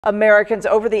Americans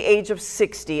over the age of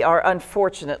 60 are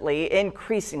unfortunately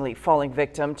increasingly falling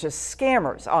victim to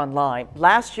scammers online.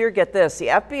 Last year, get this, the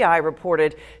FBI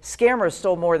reported scammers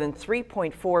stole more than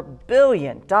 $3.4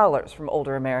 billion from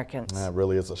older Americans. That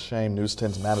really is a shame. News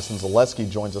 10's Madison Zaleski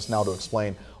joins us now to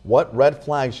explain what red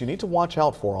flags you need to watch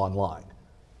out for online.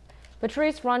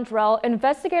 Patrice Rundrell,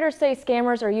 investigators say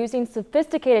scammers are using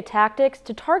sophisticated tactics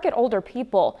to target older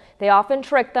people. They often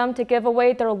trick them to give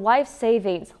away their life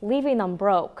savings, leaving them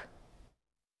broke.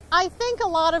 I think a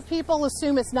lot of people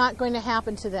assume it's not going to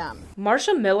happen to them.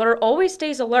 Marsha Miller always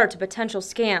stays alert to potential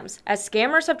scams, as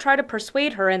scammers have tried to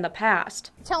persuade her in the past.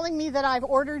 Telling me that I've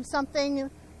ordered something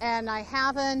and I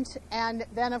haven't, and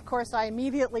then of course I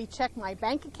immediately check my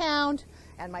bank account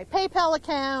and my PayPal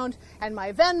account and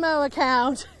my Venmo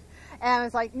account. And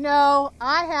it's like, no,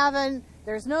 I haven't.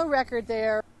 There's no record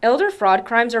there. Elder fraud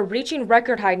crimes are reaching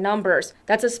record high numbers.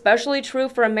 That's especially true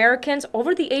for Americans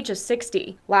over the age of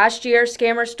 60. Last year,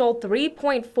 scammers stole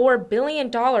 $3.4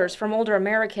 billion from older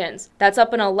Americans. That's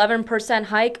up an 11%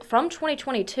 hike from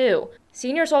 2022.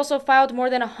 Seniors also filed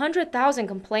more than 100,000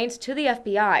 complaints to the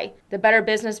FBI. The Better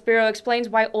Business Bureau explains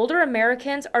why older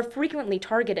Americans are frequently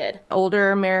targeted.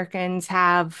 Older Americans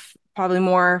have probably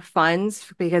more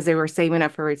funds because they were saving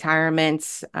up for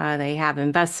retirement. They have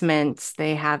investments,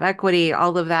 they have equity,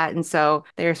 all of that. And so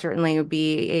there certainly would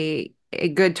be a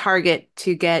good target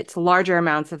to get larger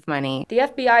amounts of money. The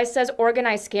FBI says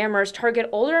organized scammers target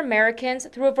older Americans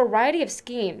through a variety of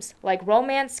schemes, like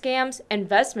romance scams,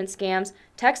 investment scams,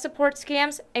 tech support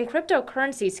scams, and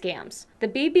cryptocurrency scams. The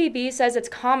BBB says it's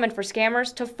common for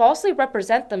scammers to falsely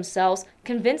represent themselves,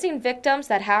 convincing victims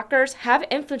that hackers have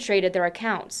infiltrated their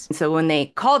accounts. So when they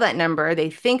call that number, they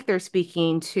think they're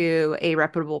speaking to a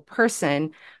reputable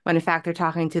person, when in fact they're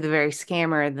talking to the very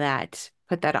scammer that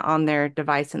put that on their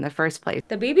device in the first place.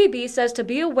 The BBB says to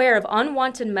be aware of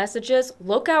unwanted messages,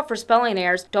 look out for spelling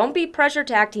errors, don't be pressured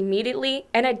to act immediately,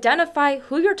 and identify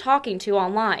who you're talking to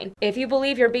online. If you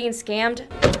believe you're being scammed,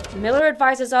 Miller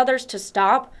advises others to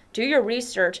stop, do your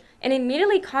research, and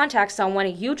immediately contact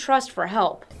someone you trust for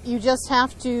help. You just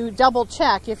have to double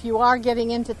check if you are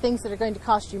getting into things that are going to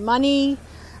cost you money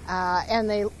and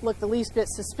they look the least bit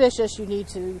suspicious. You need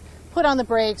to put on the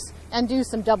brakes and do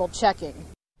some double checking.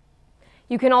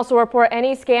 You can also report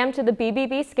any scam to the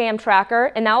BBB Scam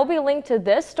Tracker, and that will be linked to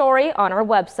this story on our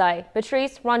website.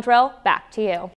 Patrice Rundrell, back to you.